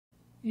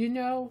You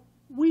know,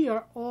 we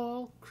are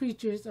all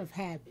creatures of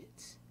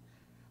habits.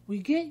 We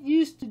get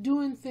used to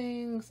doing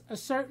things a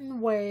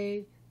certain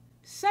way,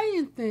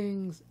 saying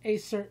things a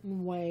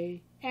certain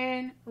way,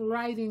 and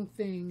writing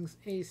things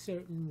a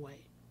certain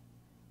way.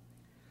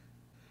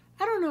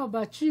 I don't know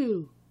about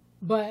you,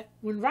 but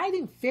when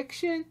writing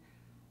fiction,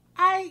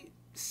 I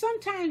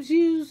sometimes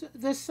use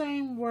the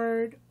same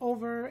word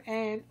over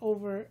and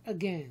over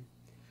again.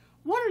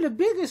 One of the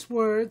biggest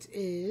words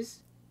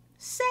is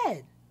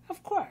said,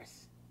 of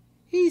course.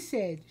 He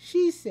said,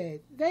 she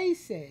said, they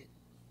said.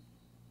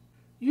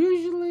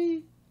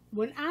 Usually,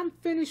 when I'm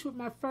finished with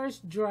my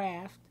first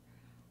draft,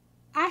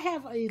 I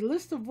have a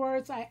list of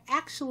words I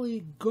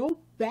actually go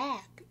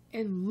back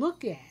and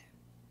look at,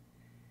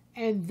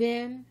 and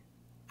then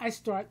I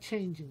start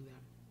changing them.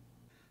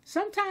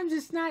 Sometimes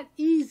it's not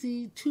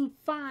easy to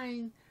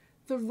find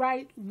the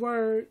right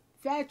word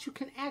that you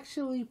can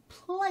actually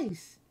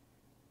place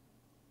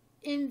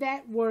in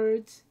that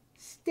word's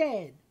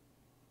stead.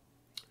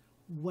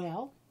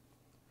 Well,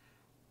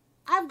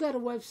 I've got a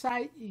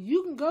website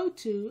you can go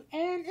to,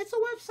 and it's a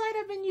website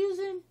I've been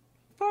using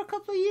for a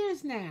couple of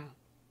years now.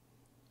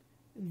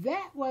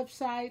 That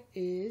website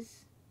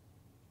is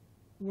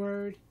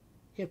Word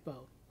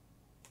Hippo.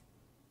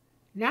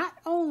 Not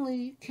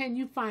only can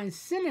you find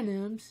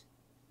synonyms,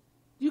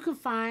 you can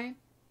find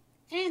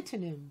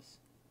antonyms,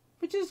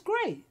 which is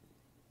great.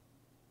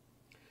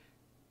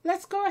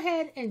 Let's go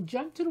ahead and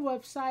jump to the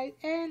website,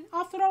 and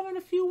I'll throw in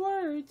a few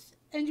words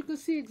and you can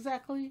see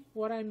exactly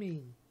what I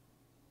mean.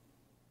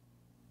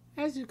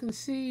 As you can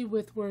see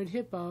with Word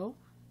Hippo,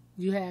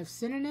 you have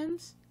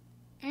synonyms,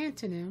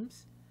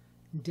 antonyms,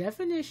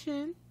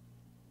 definition,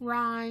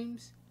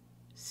 rhymes,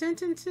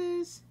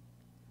 sentences,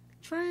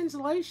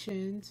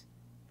 translations,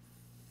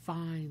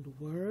 find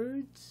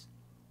words,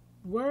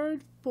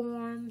 word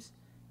forms,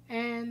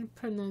 and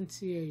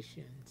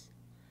pronunciations.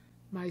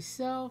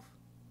 Myself,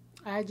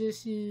 I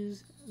just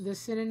use the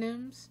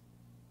synonyms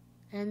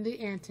and the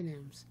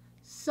antonyms,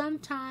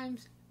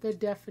 sometimes the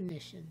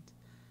definitions.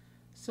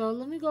 So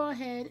let me go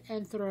ahead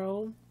and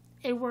throw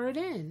a word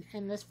in,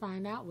 and let's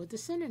find out what the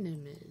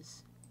synonym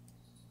is.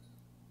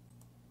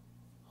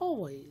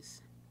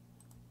 Always.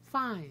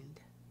 Find.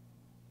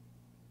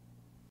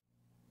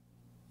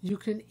 You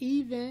can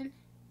even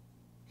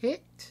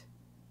hit.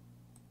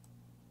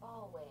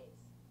 Always.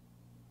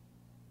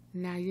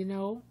 Now you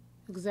know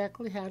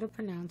exactly how to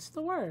pronounce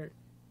the word.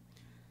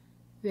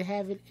 They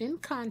have it in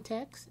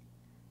context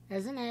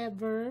as an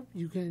adverb.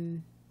 You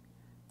can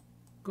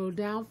go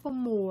down for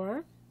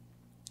more.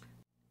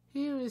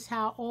 Here is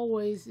how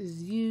always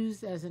is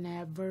used as an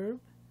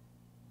adverb,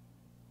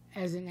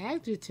 as an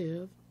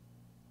adjective,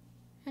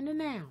 and a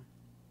noun.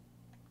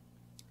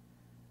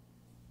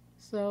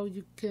 So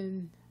you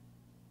can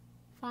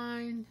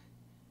find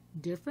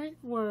different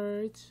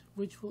words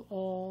which will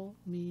all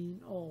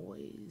mean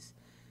always.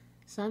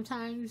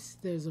 Sometimes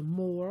there's a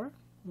more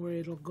where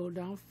it'll go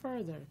down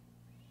further.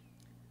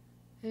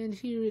 And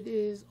here it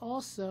is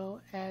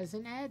also as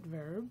an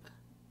adverb.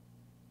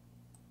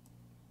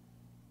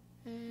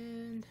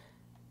 And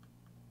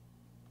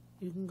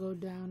you can go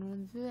down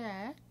on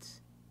that.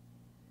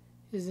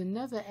 Is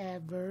another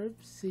adverb.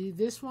 See,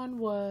 this one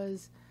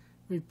was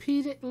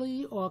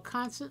repeatedly or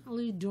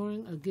constantly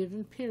during a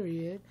given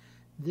period.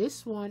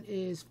 This one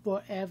is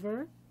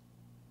forever,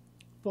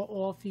 for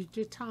all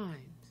future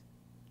times.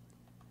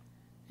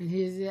 And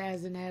here's it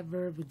as an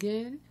adverb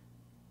again.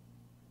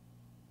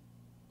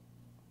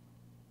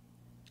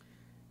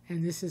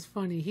 And this is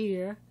funny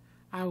here.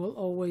 I will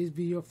always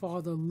be your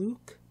father,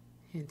 Luke.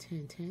 Hint,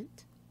 hint,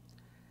 hint.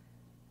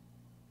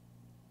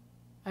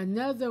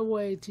 Another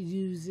way to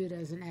use it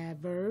as an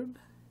adverb,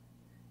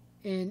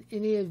 in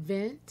any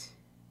event,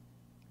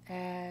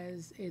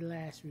 as a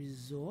last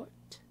resort.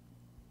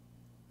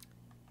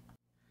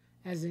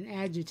 As an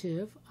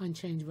adjective,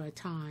 unchanged by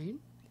time.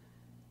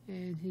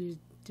 And here's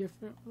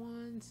different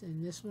ones.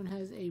 And this one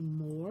has a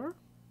more,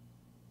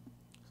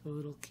 so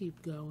it'll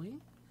keep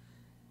going.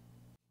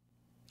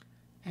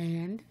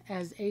 And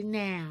as a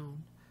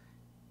noun,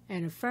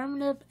 an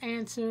affirmative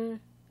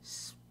answer,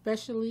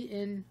 especially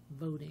in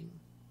voting.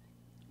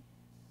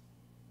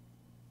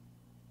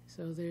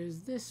 So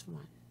there's this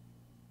one.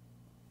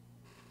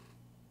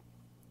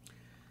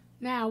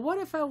 Now, what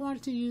if I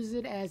want to use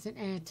it as an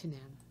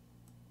antonym?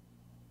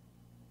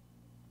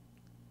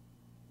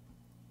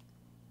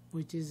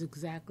 Which is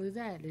exactly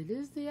that. It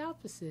is the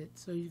opposite.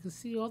 So you can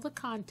see all the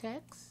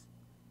context.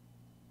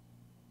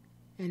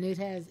 And it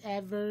has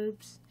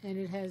adverbs, and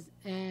it has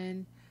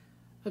an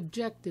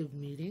objective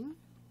meaning.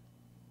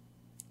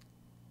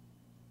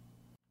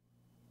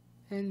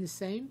 And the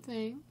same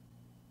thing.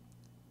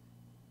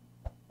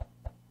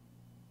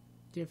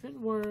 Different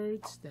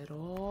words that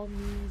all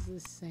means the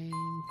same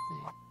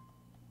thing.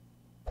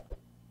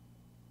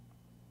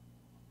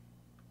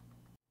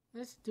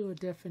 Let's do a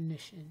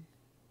definition.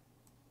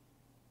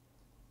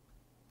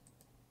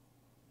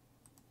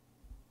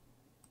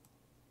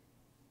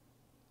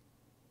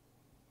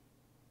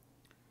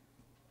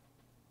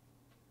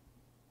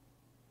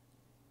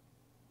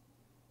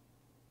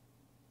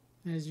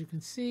 As you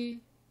can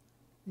see,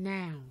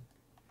 noun.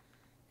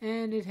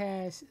 And it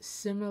has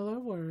similar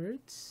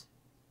words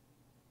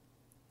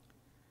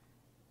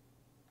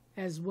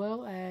as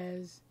well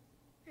as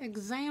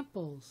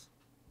examples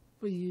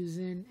for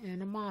using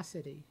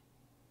animosity.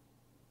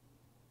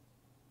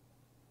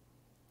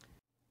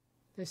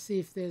 Let's see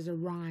if there's a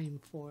rhyme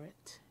for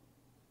it.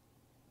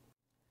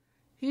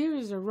 Here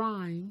is a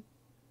rhyme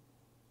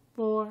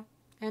for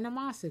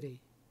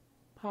animosity: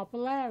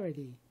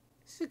 popularity,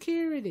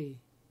 security,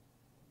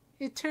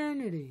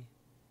 eternity.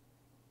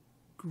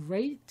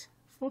 Great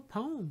for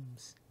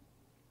poems.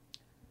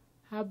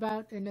 How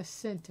about in a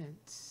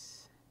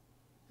sentence?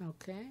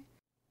 Okay.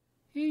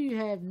 Here you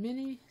have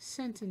many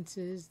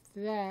sentences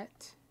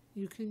that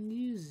you can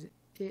use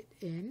it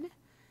in,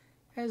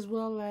 as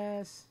well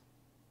as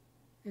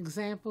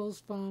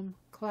examples from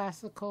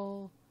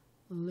classical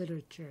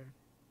literature.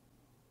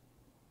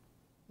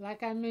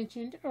 Like I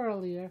mentioned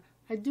earlier,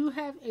 I do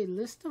have a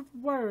list of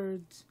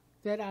words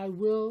that I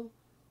will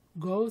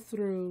go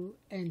through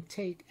and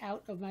take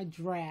out of my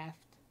draft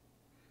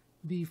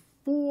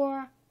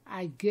before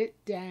I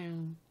get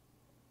down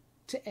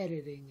to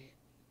editing it.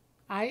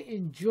 I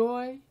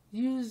enjoy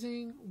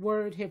using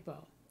Word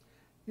Hippo.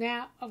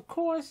 Now, of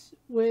course,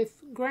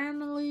 with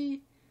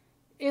Grammarly,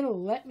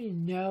 it'll let me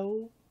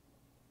know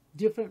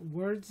different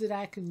words that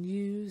I can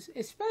use,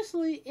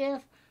 especially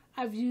if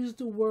I've used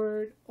a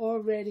word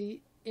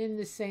already in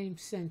the same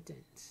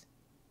sentence.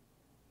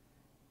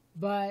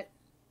 But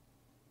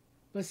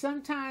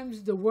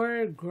sometimes the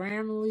word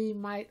Grammarly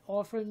might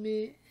offer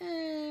me,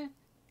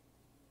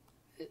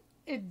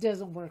 it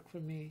doesn't work for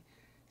me.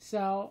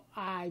 So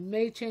I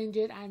may change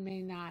it, I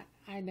may not,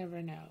 I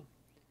never know.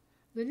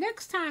 The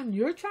next time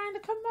you're trying to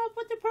come up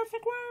with the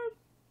perfect word,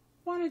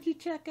 why don't you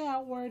check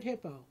out Word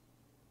Hippo?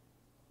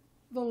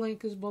 The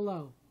link is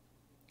below.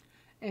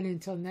 And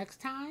until next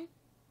time,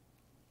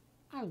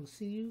 I will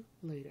see you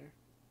later.